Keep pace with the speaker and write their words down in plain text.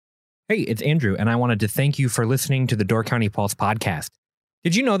Hey, it's Andrew, and I wanted to thank you for listening to the Door County Pulse podcast.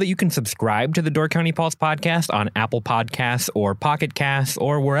 Did you know that you can subscribe to the Door County Pulse podcast on Apple Podcasts or Pocket Casts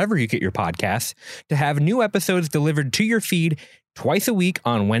or wherever you get your podcasts to have new episodes delivered to your feed twice a week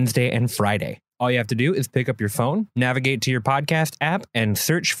on Wednesday and Friday? All you have to do is pick up your phone, navigate to your podcast app, and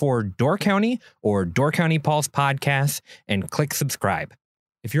search for Door County or Door County Pulse Podcasts and click subscribe.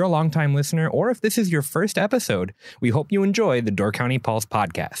 If you're a longtime listener or if this is your first episode, we hope you enjoy the Door County Pulse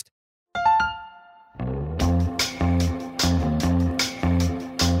podcast.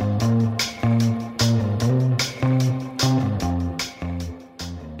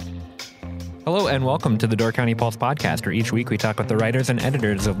 Hello and welcome to the Door County Pulse podcast, where each week we talk with the writers and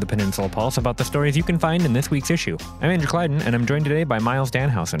editors of the Peninsula Pulse about the stories you can find in this week's issue. I'm Andrew Clyden, and I'm joined today by Miles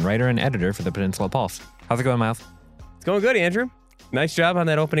Danhausen, writer and editor for the Peninsula Pulse. How's it going, Miles? It's going good, Andrew. Nice job on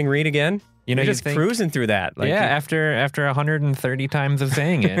that opening read again. You know, you're just cruising through that. After 130 times of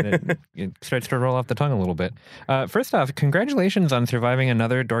saying it, it starts to roll off the tongue a little bit. First off, congratulations on surviving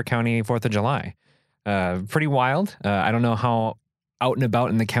another Door County 4th of July. Pretty wild. I don't know how out and about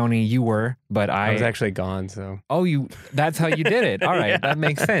in the county you were, but I was actually gone, so. Oh, that's how you did it. All right, Yeah. That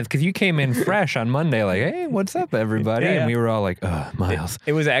makes sense, because you came in fresh on Monday like, hey, what's up, everybody? Yeah. And we were all like, Miles.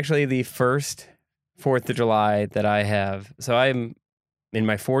 It was actually the first 4th of July that I have. So I'm in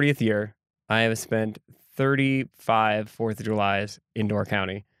my 40th year. I have spent 35 4th of Julys in Door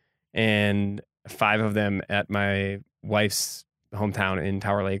County, and 5 of them at my wife's hometown in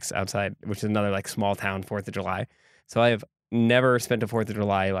Tower Lakes outside, which is another like small town 4th of July. So I have never spent a 4th of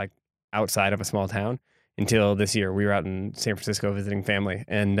July like outside of a small town until this year. We were out in San Francisco visiting family,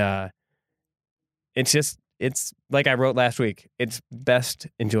 and it's like I wrote last week. It's best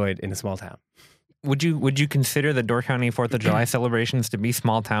enjoyed in a small town. Would you consider the Door County 4th of July celebrations to be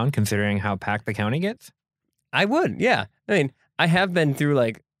small town, considering how packed the county gets? I would, yeah. I mean, I have been through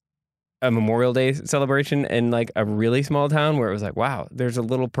like a Memorial Day celebration in like a really small town where it was like, wow, there's a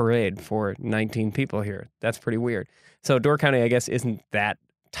little parade for 19 people here. That's pretty weird. So Door County, I guess, isn't that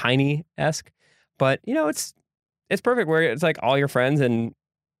tiny-esque, but you know, it's perfect where it's like all your friends and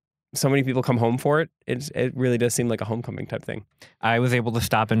so many people come home for it. It really does seem like a homecoming type thing. I was able to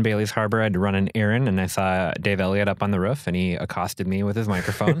stop in Bailey's Harbor. I had to run an errand, and I saw Dave Elliott up on the roof, and he accosted me with his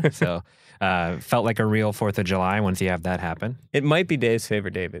microphone. So felt like a real 4th of July once you have that happen. It might be Dave's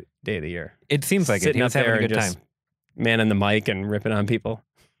favorite day of the year. It seems like it. He was having a good time. Manning the mic and ripping on people.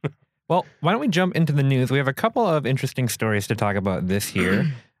 Well, why don't we jump into the news? We have a couple of interesting stories to talk about this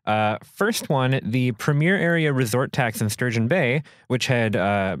year. First one, the Premier Area Resort Tax in Sturgeon Bay, which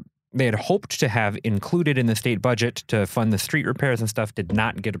they had hoped to have included in the state budget to fund the street repairs and stuff, did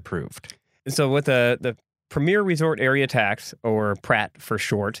not get approved. So what the Premier Resort Area Tax, or PRAT for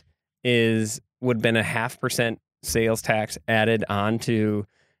short, would have been a 0.5% sales tax added on to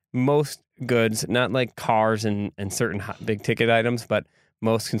most goods, not like cars and certain big ticket items, but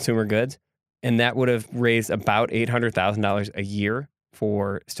most consumer goods. And that would have raised about $800,000 a year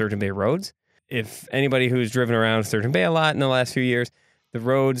for Sturgeon Bay roads. If anybody who's driven around Sturgeon Bay a lot in the last few years, the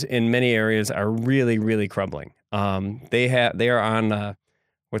roads in many areas are really, really crumbling. They are on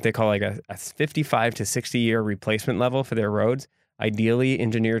what they call like a 55 to 60 year replacement level for their roads. Ideally,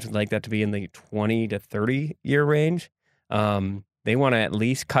 engineers would like that to be in the 20 to 30 year range. They want to at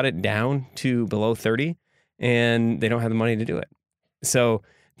least cut it down to below 30, and they don't have the money to do it. So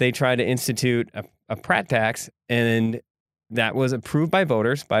they tried to institute a PRAT tax, and that was approved by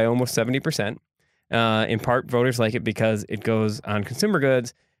voters by almost 70%. In part, voters like it because it goes on consumer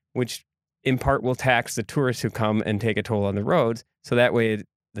goods, which in part will tax the tourists who come and take a toll on the roads. So that way,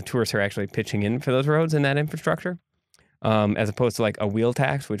 the tourists are actually pitching in for those roads and that infrastructure, as opposed to like a wheel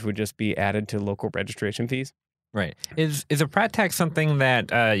tax, which would just be added to local registration fees. Right. Is a PRAT tax something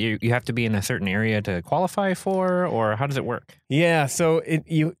that you have to be in a certain area to qualify for, or how does it work? Yeah, so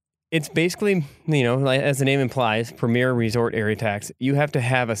it's basically, you know, like as the name implies, Premier Resort Area Tax. You have to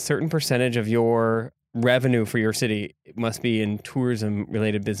have a certain percentage of your revenue for your city. It must be in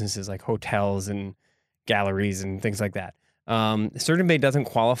tourism-related businesses like hotels and galleries and things like that. Sturgeon Bay doesn't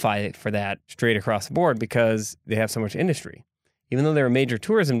qualify for that straight across the board because they have so much industry. Even though they're a major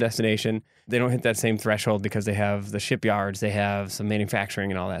tourism destination, they don't hit that same threshold because they have the shipyards, they have some manufacturing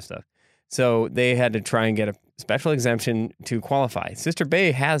and all that stuff. So they had to try and get a special exemption to qualify. Sister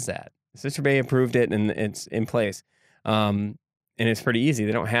Bay has that. Sister Bay approved it, and it's in place. And it's pretty easy.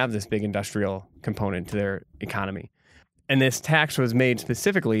 They don't have this big industrial component to their economy. And this tax was made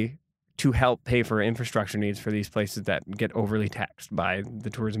specifically to help pay for infrastructure needs for these places that get overly taxed by the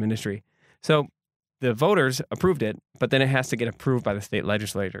tourism industry. So the voters approved it, but then it has to get approved by the state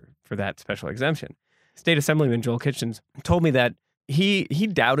legislature for that special exemption. State Assemblyman Joel Kitchens told me that he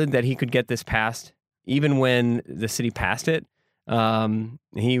doubted that he could get this passed, even when the city passed it.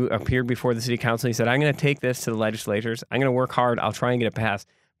 He appeared before the city council. He said, I'm going to take this to the legislatures. I'm going to work hard. I'll try and get it passed,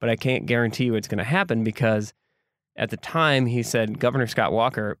 but I can't guarantee you it's going to happen because at the time, he said Governor Scott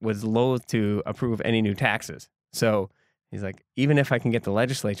Walker was loath to approve any new taxes. So he's like, even if I can get the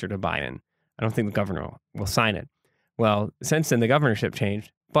legislature to buy in, I don't think the governor will sign it. Well, since then, the governorship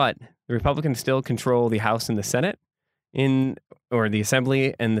changed, but the Republicans still control the House and the Senate or the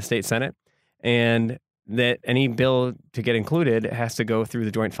Assembly and the state Senate. And that any bill to get included has to go through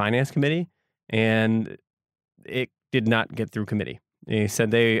the Joint Finance Committee. And it did not get through committee. He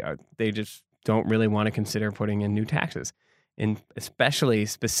said they just don't really want to consider putting in new taxes, and especially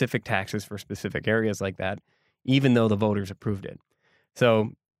specific taxes for specific areas like that, even though the voters approved it.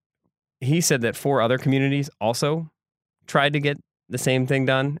 So he said that 4 other communities also tried to get the same thing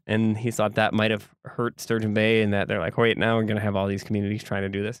done, and he thought that might have hurt Sturgeon Bay, and that they're like, wait, now we're going to have all these communities trying to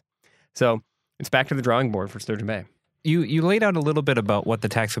do this. So it's back to the drawing board for Sturgeon Bay. You laid out a little bit about what the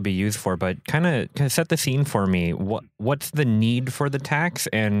tax would be used for, but kind of set the scene for me. What's the need for the tax,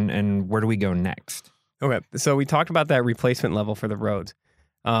 and where do we go next? Okay, so we talked about that replacement level for the roads.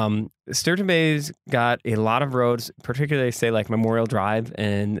 Sturgeon Bay's got a lot of roads, particularly say like Memorial Drive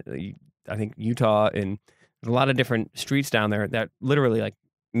and I think Utah, and there's a lot of different streets down there that literally like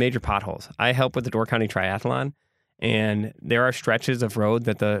major potholes. I help with the Door County Triathlon, and there are stretches of road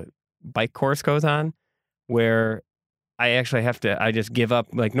that the bike course goes on where I actually I just give up.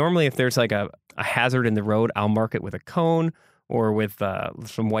 Like normally if there's like a hazard in the road, I'll mark it with a cone or with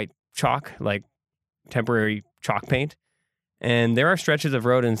some white chalk, like temporary chalk paint. And there are stretches of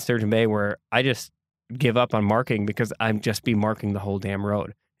road in Sturgeon Bay where I just give up on marking because I'm just be marking the whole damn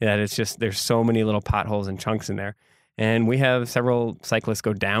road. That it's just, there's so many little potholes and chunks in there. And we have several cyclists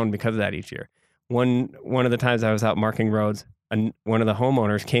go down because of that each year. One of the times I was out marking roads, and one of the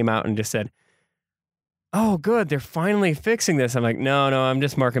homeowners came out and just said, oh, good, they're finally fixing this. I'm like, no, I'm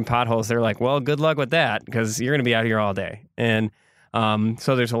just marking potholes. They're like, well, good luck with that because you're going to be out here all day. And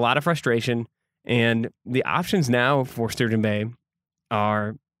so there's a lot of frustration. And the options now for Sturgeon Bay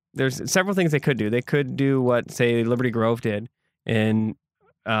are, there's several things they could do. They could do what, say, Liberty Grove did, and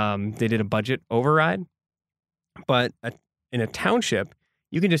they did a budget override. But in a township,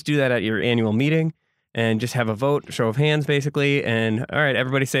 you can just do that at your annual meeting and just have a vote, show of hands, basically. And all right,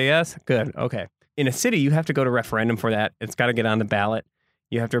 everybody say yes. Good. Okay. In a city, you have to go to referendum for that. It's got to get on the ballot.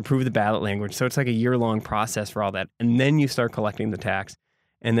 You have to approve the ballot language. So it's like a year-long process for all that. And then you start collecting the tax.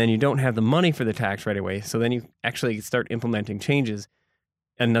 And then you don't have the money for the tax right away. So then you actually start implementing changes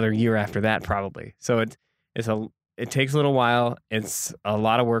another year after that, probably. So it takes a little while. It's a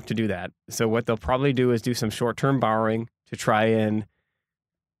lot of work to do that. So what they'll probably do is do some short-term borrowing to try and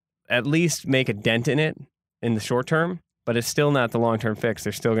at least make a dent in it in the short term. But it's still not the long-term fix.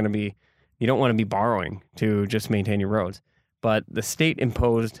 There's still going to be, you don't want to be borrowing to just maintain your roads. But the state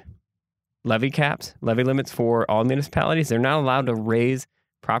imposed levy limits for all municipalities. They're not allowed to raise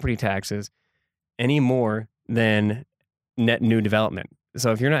property taxes any more than net new development.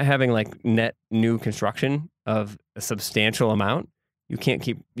 So if you're not having like net new construction of a substantial amount, you can't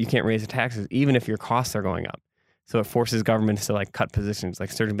raise the taxes even if your costs are going up. So it forces governments to like cut positions,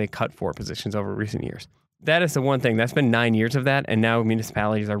 like Sturgeon Bay cut 4 positions over recent years. That is the one thing. That's been 9 years of that, and now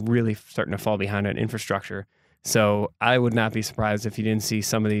municipalities are really starting to fall behind on infrastructure. So I would not be surprised if you didn't see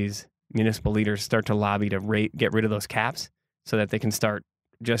some of these municipal leaders start to lobby to get rid of those caps so that they can start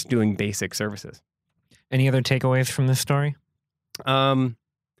just doing basic services. Any other takeaways from this story? You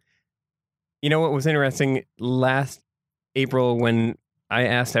know what was interesting? Last April, when I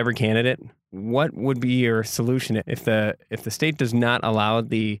asked every candidate, what would be your solution if the state does not allow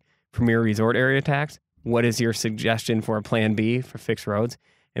the premier resort area tax? What is your suggestion for a plan B for fixed roads?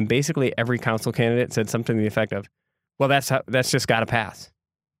 And basically every council candidate said something to the effect of, well, that's just got to pass.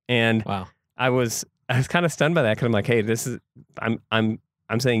 And wow. I was kind of stunned by that because I'm like, hey,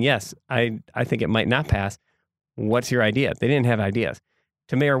 I'm saying yes. I think it might not pass. What's your idea? They didn't have ideas.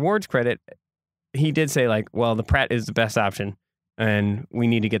 To Mayor Ward's credit, he did say like, well, the Pratt is the best option and we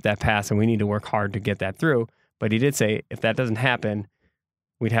need to get that passed and we need to work hard to get that through. But he did say if that doesn't happen,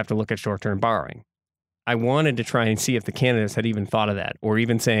 we'd have to look at short-term borrowing. I wanted to try and see if the candidates had even thought of that, or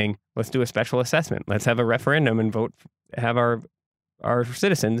even saying, let's do a special assessment. Let's have a referendum and vote, have our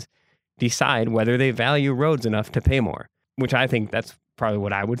citizens decide whether they value roads enough to pay more, which I think that's probably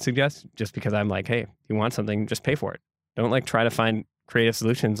what I would suggest, just because I'm like, hey, if you want something, just pay for it. Don't like try to find creative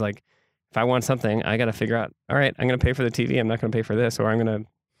solutions. Like if I want something, I got to figure out, all right, I'm going to pay for the TV. I'm not going to pay for this, or I'm going to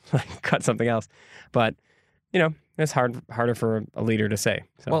like cut something else. But, you know, it's harder for a leader to say.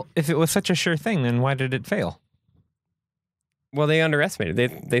 So. Well, if it was such a sure thing, then why did it fail? Well, they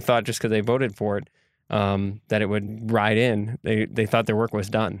underestimated. They thought just because they voted for it that it would ride in. They thought their work was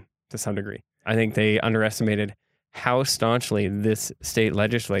done to some degree. I think they underestimated how staunchly this state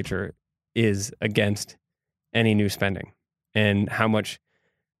legislature is against any new spending, and how much.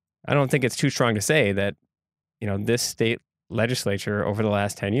 I don't think it's too strong to say that, this state legislature over the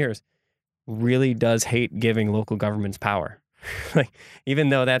last 10 years really does hate giving local governments power. Like, even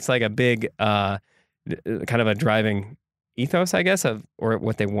though that's like a big kind of a driving ethos, I guess, or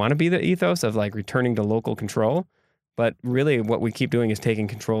what they want to be the ethos of, like returning to local control. But really what we keep doing is taking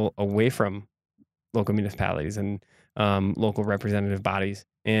control away from local municipalities and local representative bodies,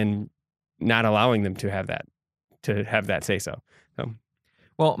 and not allowing them to have that say so.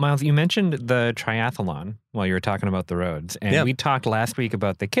 Well, Miles, you mentioned the triathlon while you were talking about the roads. And we talked last week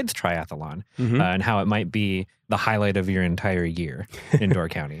about the kids' triathlon and how it might be the highlight of your entire year in Door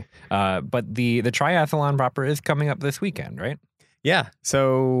County. But the triathlon proper is coming up this weekend, right? Yeah.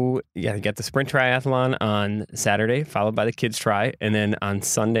 So, you got the sprint triathlon on Saturday, followed by the kids' tri. And then on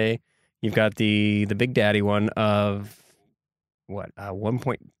Sunday, you've got the Big Daddy one of, a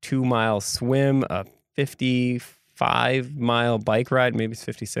 1.2 mile swim, a 55-mile bike ride, maybe it's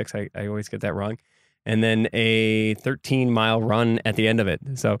 56. I always get that wrong. And then a 13-mile run at the end of it.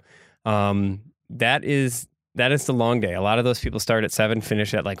 So that is the long day. A lot of those people start at 7,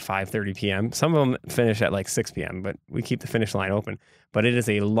 finish at like 5:30 p.m. Some of them finish at like 6 p.m., but we keep the finish line open. But it is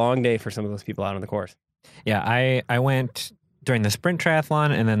a long day for some of those people out on the course. Yeah, I went during the sprint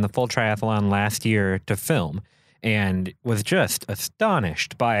triathlon and then the full triathlon last year to film, and was just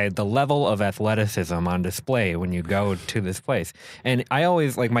astonished by the level of athleticism on display when you go to this place. And I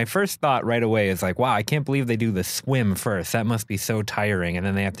always, my first thought right away is like, wow, I can't believe they do the swim first. That must be so tiring, and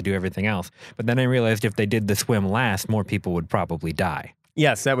then they have to do everything else. But then I realized if they did the swim last, more people would probably die.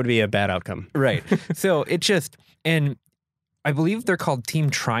 Yes, that would be a bad outcome. Right. So it just, and I believe they're called Team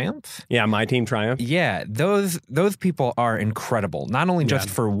Triumph. Yeah, my Team Triumph. Yeah, those people are incredible. Not only just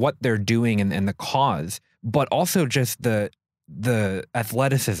for what they're doing and the cause, but also just the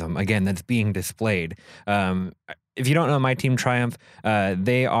athleticism, again, that's being displayed. If you don't know My Team Triumph,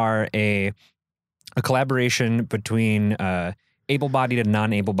 they are a collaboration between able-bodied and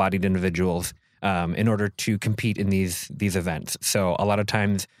non-able-bodied individuals in order to compete in these events. So a lot of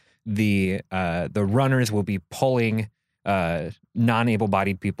times the runners will be pulling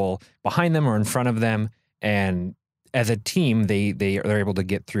non-able-bodied people behind them or in front of them, and as a team, they're able to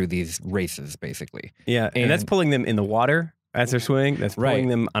get through these races, basically. Yeah, and that's pulling them in the water as they're swimming. That's pulling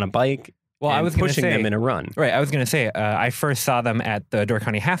them on a bike. Well, I was pushing them in a run. Right, I was going to say, I first saw them at the Door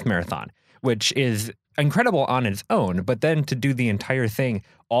County Half Marathon, which is incredible on its own. But then to do the entire thing,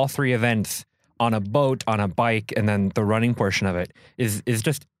 all 3 events on a boat, on a bike, and then the running portion of it is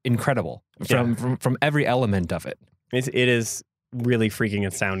just incredible from every element of it. It is really freaking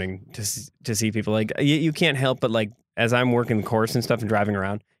astounding to see people. Like, you can't help but, like, as I'm working the course and stuff and driving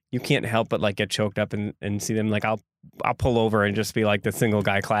around, you can't help but like get choked up and see them. Like, I'll pull over and just be like the single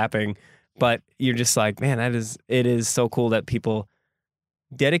guy clapping, but you're just like, man, it is so cool that people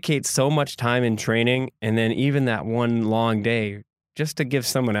dedicate so much time in training, and then even that one long day just to give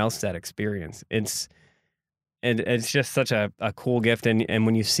someone else that experience. It's just such a cool gift, and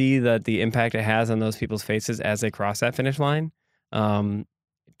when you see the impact it has on those people's faces as they cross that finish line,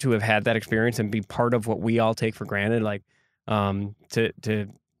 to have had that experience and be part of what we all take for granted, like to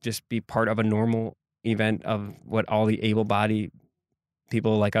just be part of a normal event of what all the able-bodied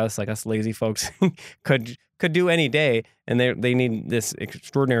people like us lazy folks could do any day, and they need this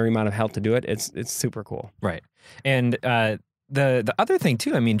extraordinary amount of help to do it. It's super cool. Right. And the other thing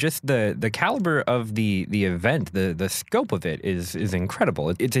too, I mean, just the caliber of the event, the scope of it is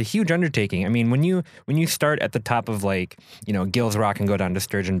incredible. It's a huge undertaking. I mean, when you start at the top of Gills Rock and go down to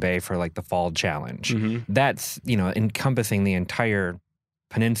Sturgeon Bay for like the Fall Challenge, that's encompassing the entire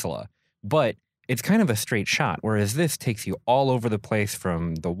peninsula. But it's kind of a straight shot, whereas this takes you all over the place,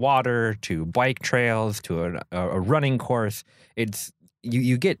 from the water to bike trails to a running course. It's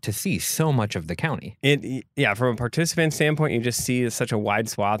You get to see so much of the county. From a participant standpoint, you just see such a wide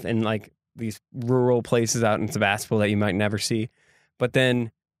swath and like these rural places out in Sebastopol that you might never see. But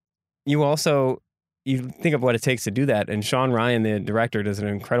then you think of what it takes to do that. And Sean Ryan, the director, does an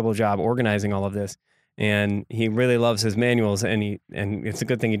incredible job organizing all of this. And he really loves his manuals, and it's a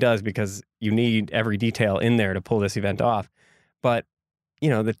good thing he does, because you need every detail in there to pull this event off. But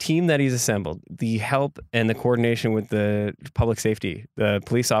the team that he's assembled, the help and the coordination with the public safety, the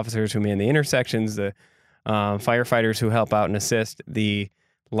police officers who man the intersections, the firefighters who help out and assist, the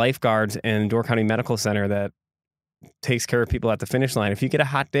lifeguards and Door County Medical Center that takes care of people at the finish line. If you get a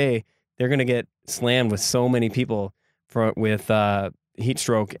hot day, they're going to get slammed with so many people with heat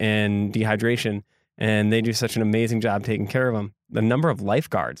stroke and dehydration, and they do such an amazing job taking care of them. The number of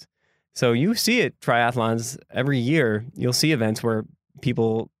lifeguards. So you see it, triathlons, every year, you'll see events where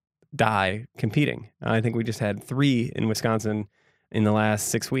people die competing. I think we just had 3 in Wisconsin in the last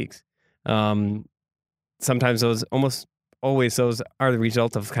 6 weeks. Sometimes almost always those are the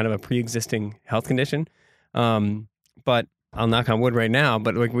result of kind of a pre-existing health condition. But I'll knock on wood right now,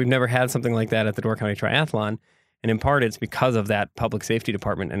 but like we've never had something like that at the Door County Triathlon. And in part, it's because of that public safety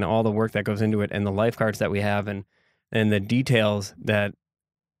department and all the work that goes into it and the lifeguards that we have and the details that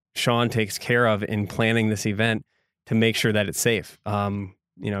Sean takes care of in planning this event to make sure that it's safe.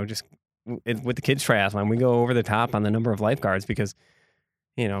 Just with the kids triathlon, we go over the top on the number of lifeguards because,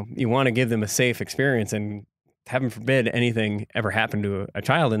 you want to give them a safe experience, and heaven forbid anything ever happen to a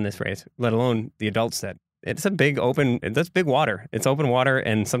child in this race, let alone the adults that it's a big that's big water. It's open water,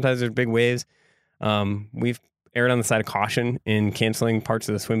 and sometimes there's big waves. We've erred on the side of caution in canceling parts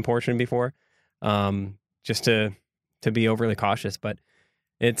of the swim portion before, just to be overly cautious. But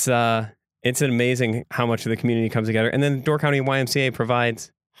it's amazing how much of the community comes together. And then the Door County YMCA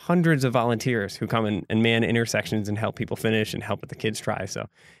provides hundreds of volunteers who come and man intersections and help people finish and help with the kids try. So it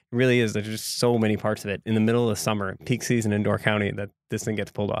really is, there's just so many parts of it in the middle of the summer, peak season in Door County, that this thing gets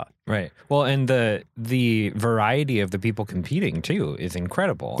pulled off. Right. Well, and the variety of the people competing too is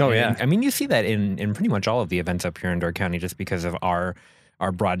incredible. Oh, yeah. I mean, you see that in pretty much all of the events up here in Door County just because of our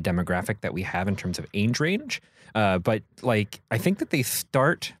broad demographic that we have in terms of age range. But like, I think that they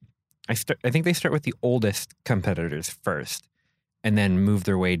start with the oldest competitors first and then move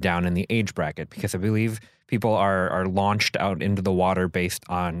their way down in the age bracket, because I believe people are launched out into the water based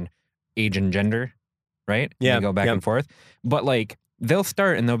on age and gender, right? Yeah. And they go back and forth. But like, they'll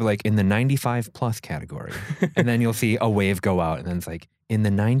start and they'll be like in the 95 plus category. And then you'll see a wave go out and then it's like in the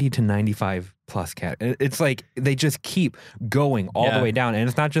 90 to 95 plus category. It's like they just keep going all the way down. And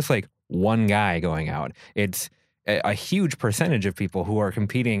it's not just like one guy going out. It's a huge percentage of people who are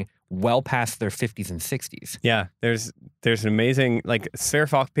competing well past their 50s and 60s. Yeah, there's an amazing, like Sverre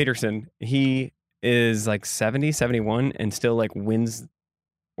Falk Peterson, he is like 70, 71 and still like wins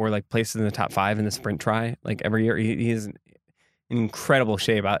or like places in the top 5 in the sprint try like every year. He is in incredible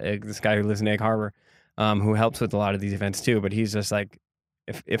shape. This guy who lives in Egg Harbor, who helps with a lot of these events too, but he's just like,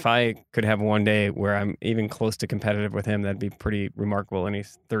 if I could have one day where I'm even close to competitive with him, that'd be pretty remarkable. And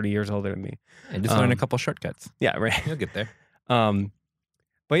he's 30 years older than me. And just learn a couple shortcuts. Yeah, right. You'll get there.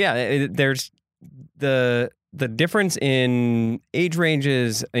 But yeah, there's the difference in age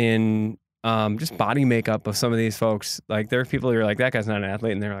ranges, in just body makeup of some of these folks. Like there are people who are like, that guy's not an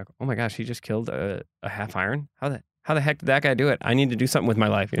athlete, and they're like, oh my gosh, he just killed a half iron. How the heck did that guy do it? I need to do something with my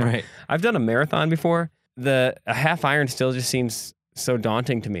life. Right. I've done a marathon before. A half iron still just seems so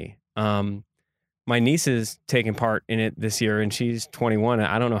daunting to me. My niece is taking part in it this year, and she's 21.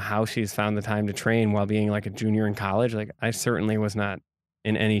 I don't know how she's found the time to train while being like a junior in college. Like I certainly was not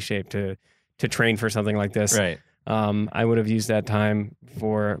in any shape to train for something like this. Right. I would have used that time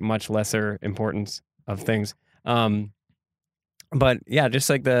for much lesser importance of things. But yeah, just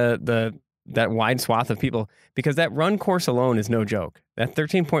like that wide swath of people, because that run course alone is no joke. That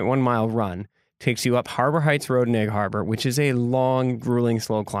 13.1 mile run takes you up Harbor Heights Road in Egg Harbor, which is a long, grueling,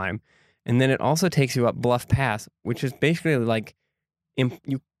 slow climb. And then it also takes you up Bluff Pass, which is basically like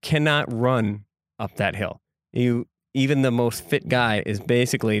you cannot run up that hill. Even the most fit guy is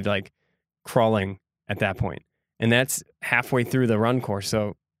basically like crawling at that point. And that's halfway through the run course.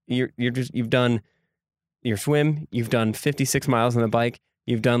 So you've done your swim, you've done 56 miles on the bike,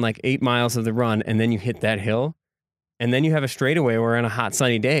 you've done like 8 miles of the run, and then you hit that hill. And then you have a straightaway where on a hot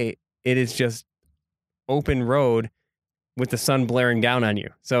sunny day, it is just open road with the sun blaring down on you.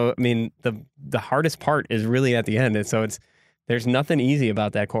 So, I mean, the hardest part is really at the end. And so there's nothing easy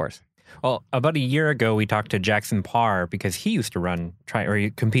about that course. Well, about a year ago, we talked to Jackson Parr because he used to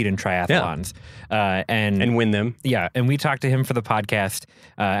compete in triathlons and win them. Yeah, and we talked to him for the podcast,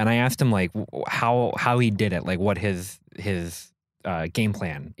 and I asked him like how he did it, like what his game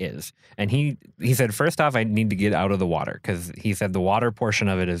plan is, and he said first off, I need to get out of the water, because he said the water portion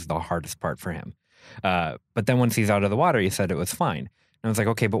of it is the hardest part for him. But then once he's out of the water, he said it was fine. And I was like,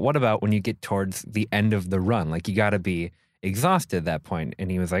 okay, but what about when you get towards the end of the run? Like you got to be exhausted at that point. And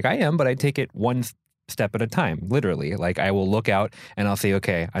he was like, I am, but I take it one step at a time, literally. Like I will look out and I'll say,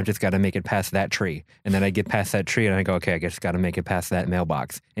 okay, I've just got to make it past that tree. And then I get past that tree and I go, okay, I just got to make it past that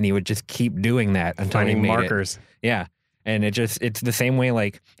mailbox. And he would just keep doing that until he made markers. It. Yeah. And it's the same way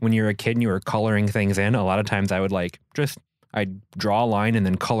like when you're a kid and you were coloring things in, a lot of times I would I'd draw a line and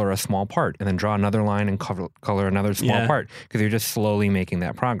then color a small part and then draw another line and color another small part, because you're just slowly making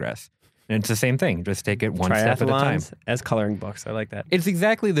that progress. And it's the same thing. Just take it one step at a time. Triathlons as coloring books. I like that. It's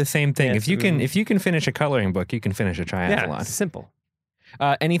exactly the same thing. Yeah, if you can finish a coloring book, you can finish a triathlon. Yeah, simple.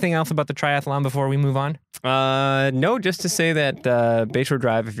 Anything else about the triathlon before we move on? No, just to say that Bayshore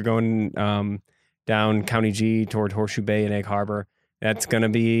Drive, if you're going down County G toward Horseshoe Bay and Egg Harbor, that's going to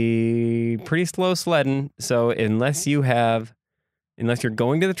be pretty slow sledding. So unless you're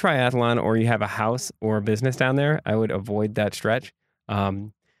going to the triathlon or you have a house or a business down there, I would avoid that stretch.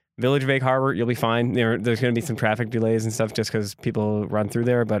 Village of Egg Harbor, you'll be fine. There's going to be some traffic delays and stuff just because people run through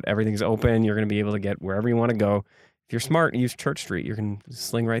there, but everything's open. You're going to be able to get wherever you want to go. If you're smart, use Church Street. You can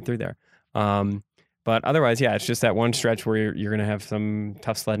sling right through there. But otherwise, yeah, it's just that one stretch where you're going to have some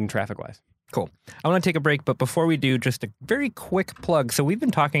tough sledding traffic-wise. Cool. I want to take a break, but before we do, just a very quick plug. So we've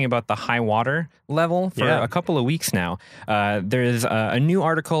been talking about the high water level for a couple of weeks now. There's a new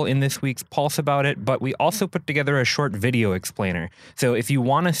article in this week's Pulse about it, but we also put together a short video explainer. So if you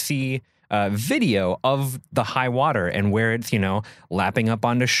want to see video of the high water and where it's, lapping up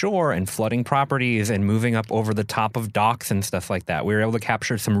onto shore and flooding properties and moving up over the top of docks and stuff like that, we were able to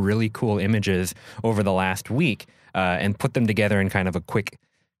capture some really cool images over the last week and put them together in kind of a quick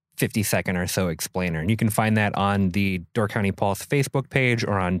 50-second or so explainer. And you can find that on the Door County Pulse Facebook page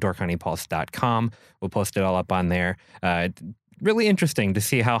or on doorcountypulse.com. We'll post it all up on there. Really interesting to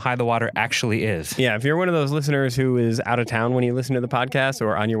see how high the water actually is. Yeah, if you're one of those listeners who is out of town when you listen to the podcast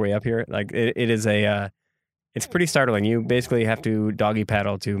or on your way up here, like it is it's pretty startling. You basically have to doggy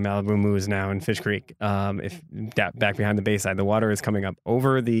paddle to Malibu Moose now in Fish Creek. If back behind the bayside, the water is coming up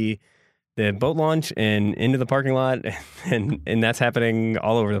over the boat launch and into the parking lot, and that's happening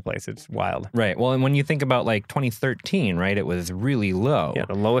all over the place. It's wild. Right. Well, and when you think about 2013, right, it was really low. Yeah,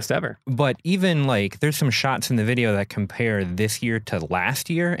 the lowest ever. But even there's some shots in the video that compare this year to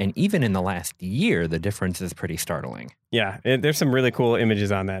last year, and even in the last year, the difference is pretty startling. Yeah, there's some really cool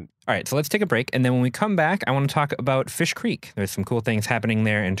images on that. All right, so let's take a break, and then when we come back, I want to talk about Fish Creek. There's some cool things happening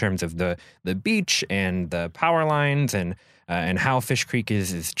there in terms of the beach and the power lines and how Fish Creek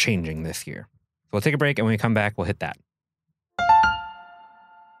is changing this year. So we'll take a break, and when we come back, we'll hit that.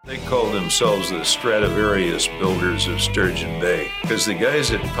 They called themselves the Stradivarius builders of Sturgeon Bay because the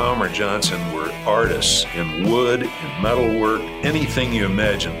guys at Palmer Johnson were artists in wood, in metalwork, anything you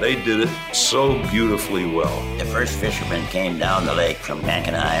imagine. They did it so beautifully well. The first fishermen came down the lake from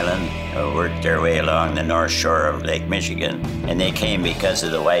Mackinac Island, worked their way along the north shore of Lake Michigan, and they came because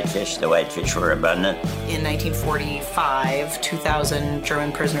of the whitefish. The whitefish were abundant. In 1945, 2,000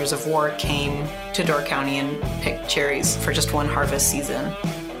 German prisoners of war came to Door County and picked cherries for just one harvest season.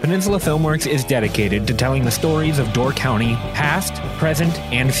 Peninsula Filmworks is dedicated to telling the stories of Door County, past, present,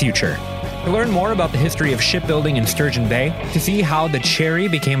 and future. To learn more about the history of shipbuilding in Sturgeon Bay, to see how the cherry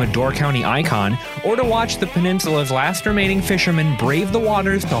became a Door County icon, or to watch the peninsula's last remaining fishermen brave the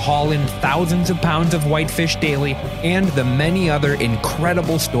waters to haul in thousands of pounds of whitefish daily, and the many other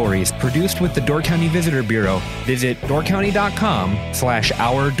incredible stories produced with the Door County Visitor Bureau, visit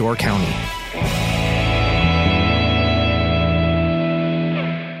doorcounty.com/Our Door County.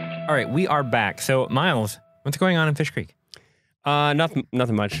 All right, we are back. So, Miles, what's going on in Fish Creek? Nothing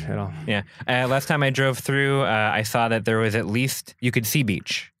much at all. Yeah. Last time I drove through, I saw that there was at least, you could see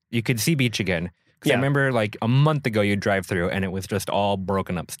beach. You could see beach again. Because I remember a month ago you'd drive through and it was just all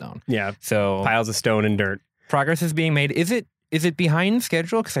broken up stone. Yeah. So piles of stone and dirt. Progress is being made. Is it behind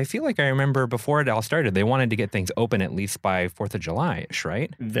schedule? Because I feel like I remember before it all started, they wanted to get things open at least by 4th of July-ish,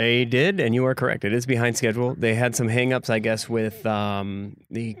 right? They did, and you are correct. It is behind schedule. They had some hang-ups, I guess, with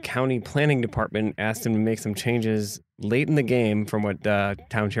the county planning department asked them to make some changes late in the game from what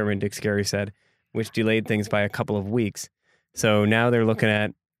town chairman Dick Scarry said, which delayed things by a couple of weeks. So now they're looking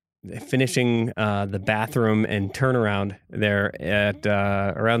at finishing the bathroom and turnaround there at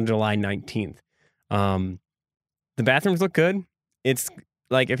around July 19th. The bathrooms look good. It's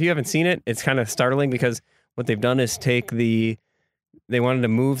if you haven't seen it, it's kind of startling because what they've done is they wanted to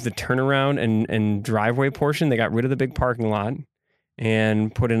move the turnaround and driveway portion. They got rid of the big parking lot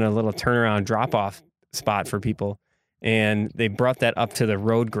and put in a little turnaround drop-off spot for people. And they brought that up to the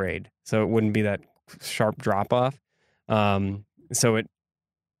road grade so it wouldn't be that sharp drop-off. So it,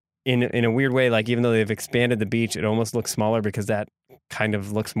 in a weird way, even though they've expanded the beach, it almost looks smaller because that kind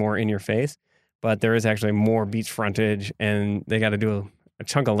of looks more in your face. But there is actually more beach frontage, and they got to do a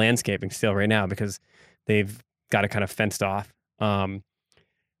chunk of landscaping still right now because they've got it kind of fenced off. But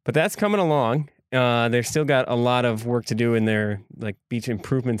that's coming along. They've still got a lot of work to do in their beach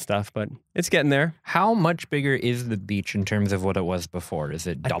improvement stuff, but it's getting there. How much bigger is the beach in terms of what it was before? Is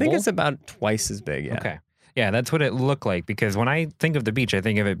it double? I think it's about twice as big, yeah. Okay. Yeah, that's what it looked like because when I think of the beach, I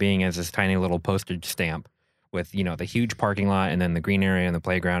think of it being as this tiny little postage stamp. with, the huge parking lot and then the green area and the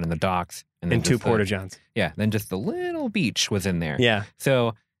playground and the docks. And then And 2 porta-johns. Yeah. Then just the little beach was in there. Yeah.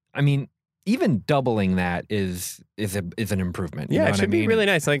 So, I mean, even doubling that is an improvement. You know Yeah, it what should I mean? be really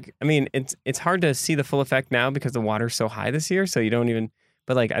nice. Like, I mean, it's hard to see the full effect now because the water's so high this year, so you don't even.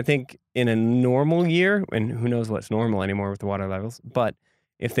 But like, I think in a normal year, and who knows what's normal anymore with the water levels, but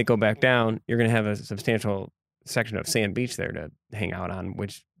if they go back down, you're going to have a substantial section of sand beach there to hang out on,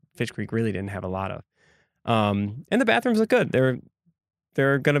 which Fish Creek really didn't have a lot of. And the bathrooms look good.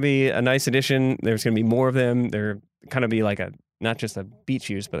 They're going to be a nice addition. There's going to be more of them. They're kind of be like not just a beach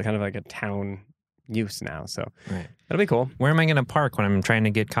use, but kind of like a town use now. So Right. that'll be cool. Where am I going to park when I'm trying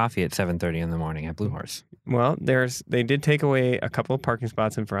to get coffee at 7:30 in the morning at Blue Horse? Well, they did take away a couple of parking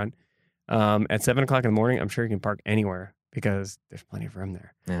spots in front. At 7 o'clock in the morning, I'm sure you can park anywhere because there's plenty of room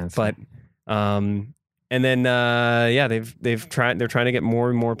there. Yeah, that's But, and then they're trying to get more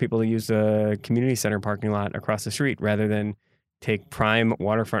and more people to use the community center parking lot across the street rather than take prime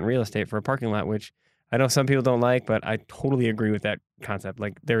waterfront real estate for a parking lot, which I know some people don't like, but I totally agree with that concept.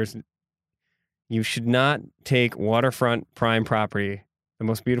 Like, you should not take waterfront prime property, the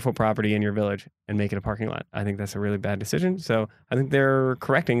most beautiful property in your village, and make it a parking lot. I think that's a really bad decision. So I think they're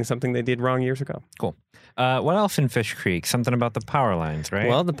correcting something they did wrong years ago. cool. What else in Fish Creek? Something about the power lines, right?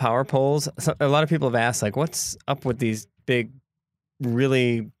 Well, the power poles, a lot of people have asked, like, what's up with these big,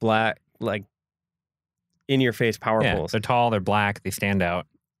 really black, like, in-your-face power yeah, poles? they're tall, they're black, they stand out.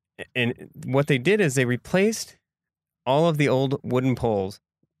 And what they did is they replaced all of the old wooden poles.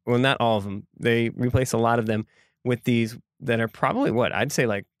 Well, not all of them. They replaced a lot of them with these that are probably I'd say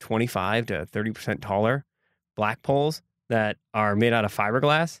like 25 to 30% taller black poles that are made out of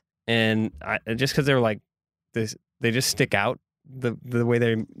fiberglass. And just because they're like this, they just stick out the way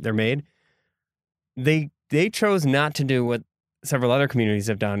they're made. They chose not to do what several other communities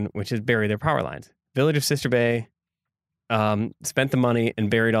have done, which is bury their power lines. Village of Sister Bay spent the money and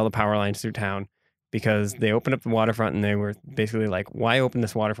buried all the power lines through town because they opened up the waterfront and they were basically like, why open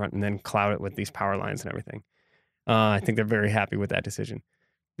this waterfront and then cloud it with these power lines and everything? I think they're very happy with that decision.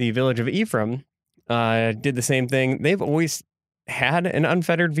 The Village of Ephraim did the same thing. They've always had an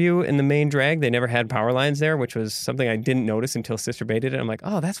unfettered view in the main drag. They never had power lines there, which was something I didn't notice until Sister Bay did it. I'm like,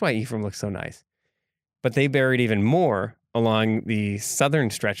 oh, that's why Ephraim looks so nice. But they buried even more along the southern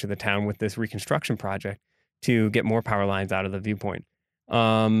stretch of the town with this reconstruction project to get more power lines out of the viewpoint.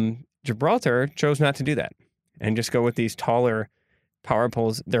 Gibraltar chose not to do that and just go with these taller power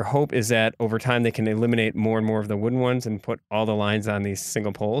poles. Their hope is that over time they can eliminate more and more of the wooden ones and put all the lines on these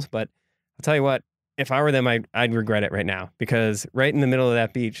single poles. But I'll tell you what, if I were them, I'd regret it right now because right in the middle of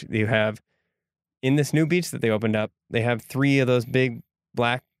that beach, you have, in this new beach that they opened up, they have 3 of those big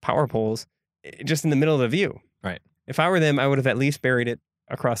black power poles just in the middle of the view. Right. If I were them, I would have at least buried it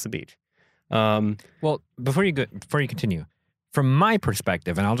across the beach. Well, before you continue, from my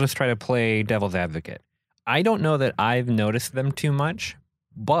perspective, and I'll just try to play devil's advocate, I don't know that I've noticed them too much,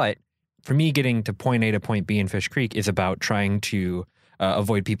 but for me, getting to point A to point B in Fish Creek is about trying to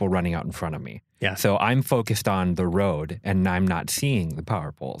avoid people running out in front of me. Yeah. So I'm focused on the road and I'm not seeing the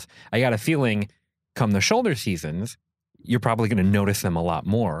power poles. I got a feeling come the shoulder seasons, you're probably going to notice them a lot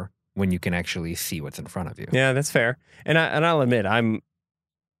more when you can actually see what's in front of you. Yeah, that's fair. And I'll admit, I'm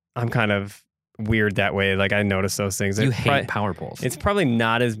kind of weird that way. Like, I notice those things. You hate power poles. It's probably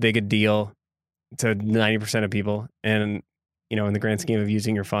not as big a deal to 90% of people. And, in the grand scheme of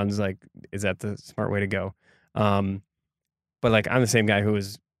using your funds, like, is that the smart way to go? But like, I'm the same guy who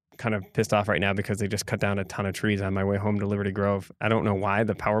is kind of pissed off right now because they just cut down a ton of trees on my way home to Liberty Grove. I don't know why.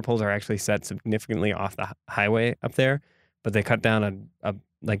 The power poles are actually set significantly off the highway up there, but they cut down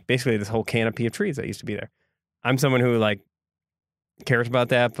like basically this whole canopy of trees that used to be there. I'm someone who like cares about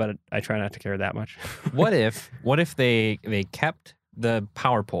that, but I try not to care that much. What if they kept the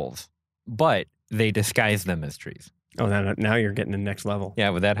power poles, but they disguised them as trees? Oh, now you're getting to the next level. Yeah,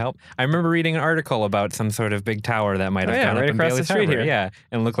 would that help? I remember reading an article about some sort of big tower that might have gone right up in across the Bailey's street Harbor. here. Yeah,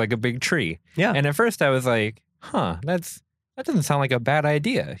 and looked like a big tree. Yeah. And at first I was like, that doesn't sound like a bad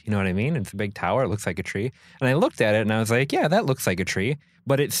idea. You know what I mean? It's a big tower. It looks like a tree. And I looked at it and I was like, yeah, that looks like a tree,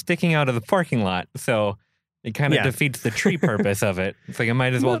 but it's sticking out of the parking lot. So it kind of defeats the tree purpose of it. It's like it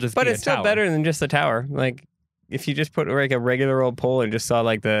might as well just be a tower. But it's still better than just a tower. Like, if you just put like a regular old pole and just saw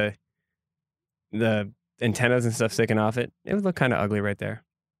like the antennas and stuff sticking off it, it would look kind of ugly right there.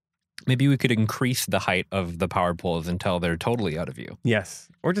 Maybe we could increase the height of the power poles until they're totally out of view. Yes.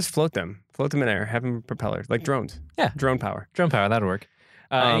 Or just float them in air, have them propellers, like drones. Yeah. Drone power. Drone power, that'll work.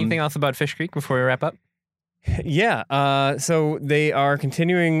 Anything else about Fish Creek before we wrap up? Yeah. So they are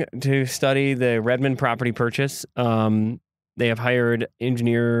continuing to study the Redmond property purchase. They have hired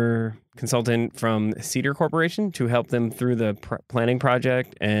engineer consultant from Cedar Corporation to help them through the planning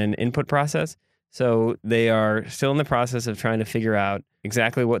project and input process. So they are still in the process of trying to figure out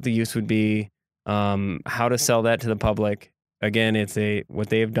exactly what the use would be, how to sell that to the public. Again, what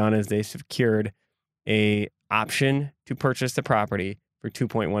they have done is they secured a option to purchase the property for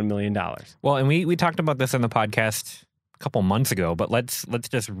 $2.1 million. Well, and we talked about this on the podcast a couple months ago, but let's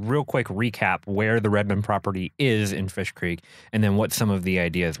just real quick recap where the Redmond property is in Fish Creek and then what some of the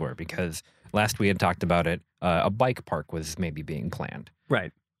ideas were, because last we had talked about it, a bike park was maybe being planned.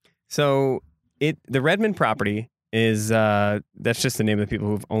 Right. So the Redmond property is, that's just the name of the people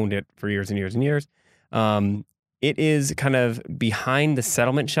who've owned it for years and years and years. It is kind of behind the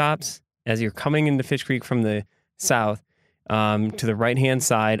settlement shops as you're coming into Fish Creek from the south, to the right-hand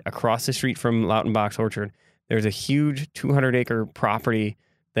side across the street from Lautenbach's Orchard. There's a huge 200-acre property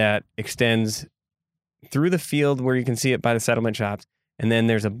that extends through the field where you can see it by the settlement shops. And then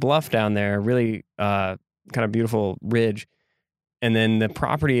there's a bluff down there, really kind of beautiful ridge. And then the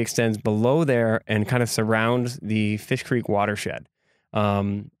property extends below there and kind of surrounds the Fish Creek watershed.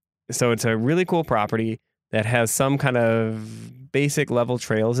 So it's a really cool property that has some kind of basic level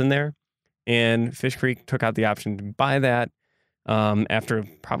trails in there. And Fish Creek took out the option to buy that after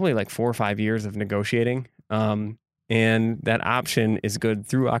probably like 4 or 5 years of negotiating. And that option is good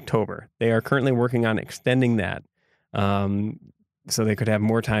through October. They are currently working on extending that so they could have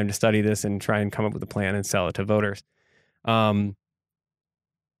more time to study this and try and come up with a plan and sell it to voters. One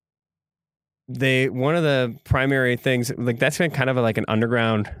of the primary things, like that's been kind of like an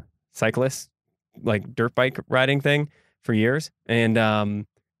underground cyclist, like dirt bike riding thing for years. And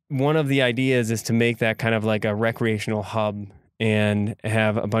one of the ideas is to make that kind of like a recreational hub and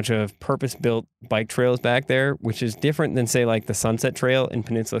have a bunch of purpose-built bike trails back there, which is different than, say, like the Sunset Trail in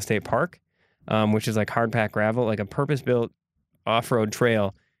Peninsula State Park, which is like hard-packed gravel. Like a purpose-built off-road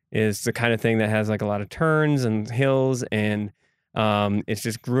trail is the kind of thing that has like a lot of turns and hills, and it's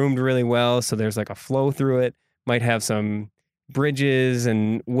just groomed really well, so there's like a flow through it. Might have some bridges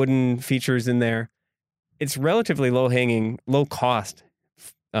and wooden features in there. It's relatively low-cost,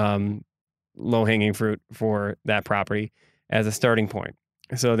 low-hanging fruit for that property as a starting point.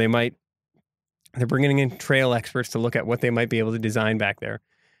 So they're bringing in trail experts to look at what they might be able to design back there.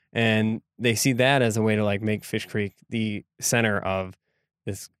 And they see that as a way to like make Fish Creek the center of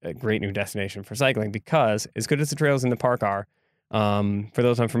this great new destination for cycling, because as good as the trails in the park are, for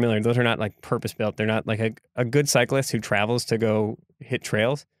those unfamiliar, those are not like purpose built. They're not like a good cyclist who travels to go hit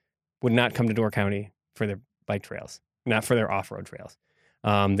trails would not come to Door County for their bike trails, not for their off-road trails.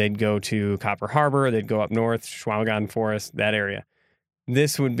 They'd go to Copper Harbor, they'd go up north, Schwamagon Forest, that area.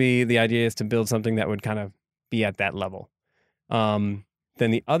 The idea is to build something that would kind of be at that level. Then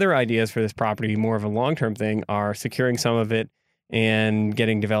the other ideas for this property, more of a long-term thing, are securing some of it and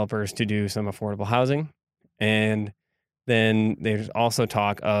getting developers to do some affordable housing. And then there's also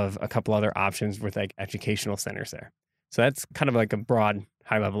talk of a couple other options with like educational centers there. So that's kind of like a broad,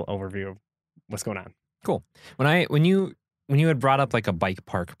 high-level overview of what's going on. Cool. When you had brought up like a bike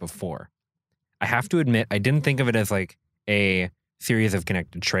park before, I have to admit, I didn't think of it as like a series of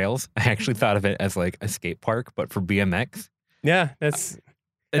connected trails. I actually thought of it as like a skate park, but for BMX. Yeah, that's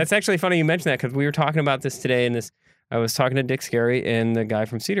actually funny you mentioned that, because we were talking about this today. I was talking to Dick Scarry and the guy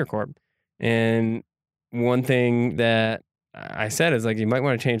from Cedar Corp. And one thing that I said is like, you might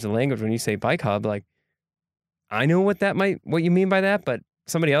want to change the language when you say bike hub. Like, I know what you mean by that, but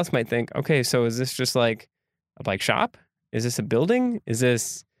somebody else might think, okay, so is this just like a bike shop? Is this a building? Is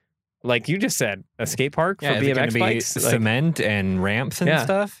this, like you just said, a skate park for BMX bikes? Cement and ramps and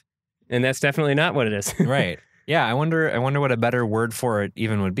stuff? And that's definitely not what it is. Right. Yeah, I wonder what a better word for it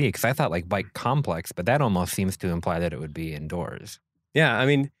even would be, because I thought like bike complex, but that almost seems to imply that it would be indoors. Yeah, I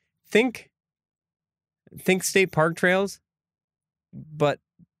mean, think state park trails, but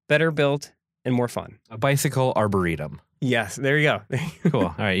better built and more fun. A bicycle arboretum. Yes, there you go. Cool.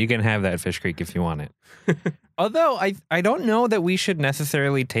 All right, you can have that, Fish Creek, if you want it. Although I don't know that we should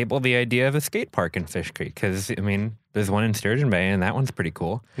necessarily table the idea of a skate park in Fish Creek, because, I mean, there's one in Sturgeon Bay, and that one's pretty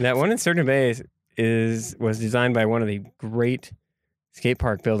cool. That one in Sturgeon Bay was designed by one of the great skate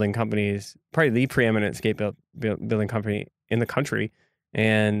park building companies, probably the preeminent skate building company in the country,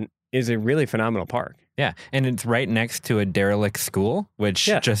 and is a really phenomenal park. Yeah, and it's right next to a derelict school, which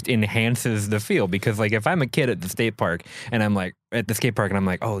just enhances the feel, because like if I'm a kid at the skate park and I'm like,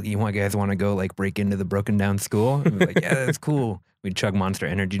 oh, you guys want to go like break into the broken down school? And like, yeah, that's cool. We'd chug Monster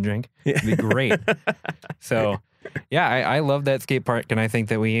Energy drink. It'd be great. So yeah, I love that skate park, and I think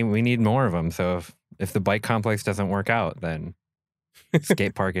that we need more of them. So if the bike complex doesn't work out, then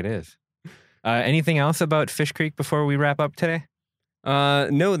skate park it is. Anything else about Fish Creek before we wrap up today?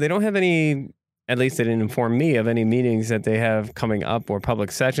 No, they don't have any, at least they didn't inform me of any meetings that they have coming up or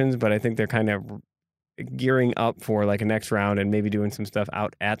public sessions, but I think they're kind of gearing up for like a next round and maybe doing some stuff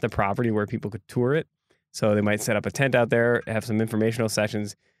out at the property where people could tour it. So they might set up a tent out there, have some informational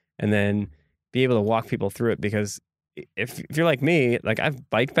sessions, and then be able to walk people through it. Because if you're like me, like I've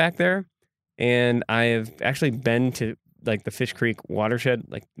biked back there and I have actually been to like the Fish Creek watershed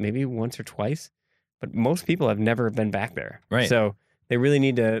like maybe once or twice, but most people have never been back there. Right. So they really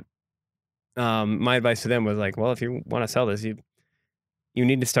need to, my advice to them was like, well, if you want to sell this, you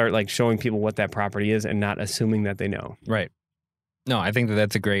need to start like showing people what that property is and not assuming that they know. Right. No, I think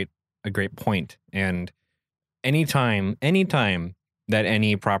that's a great point. And anytime that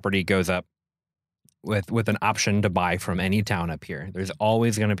any property goes up with an option to buy from any town up here, there's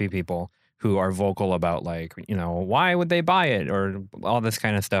always going to be people who are vocal about like, why would they buy it or all this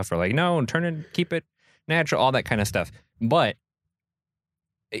kind of stuff, or like, no, keep it natural, all that kind of stuff. But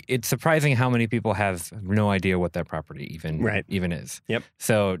it's surprising how many people have no idea what that property even is. Yep.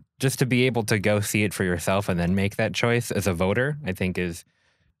 So just to be able to go see it for yourself and then make that choice as a voter, I think is,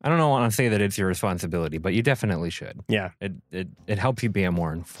 I don't want to say that it's your responsibility, but you definitely should. Yeah. It helps you be a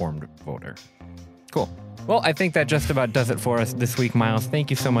more informed voter. Cool. Well, I think that just about does it for us this week, Miles. Thank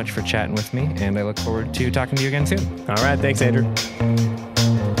you so much for chatting with me, and I look forward to talking to you again soon. All right. Thanks, Andrew.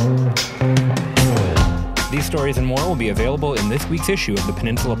 These stories and more will be available in this week's issue of the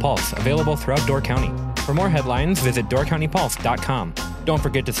Peninsula Pulse, available throughout Door County. For more headlines, visit doorcountypulse.com. Don't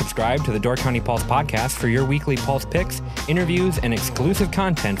forget to subscribe to the Door County Pulse podcast for your weekly Pulse picks, interviews, and exclusive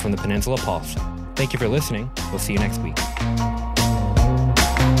content from the Peninsula Pulse. Thank you for listening. We'll see you next week.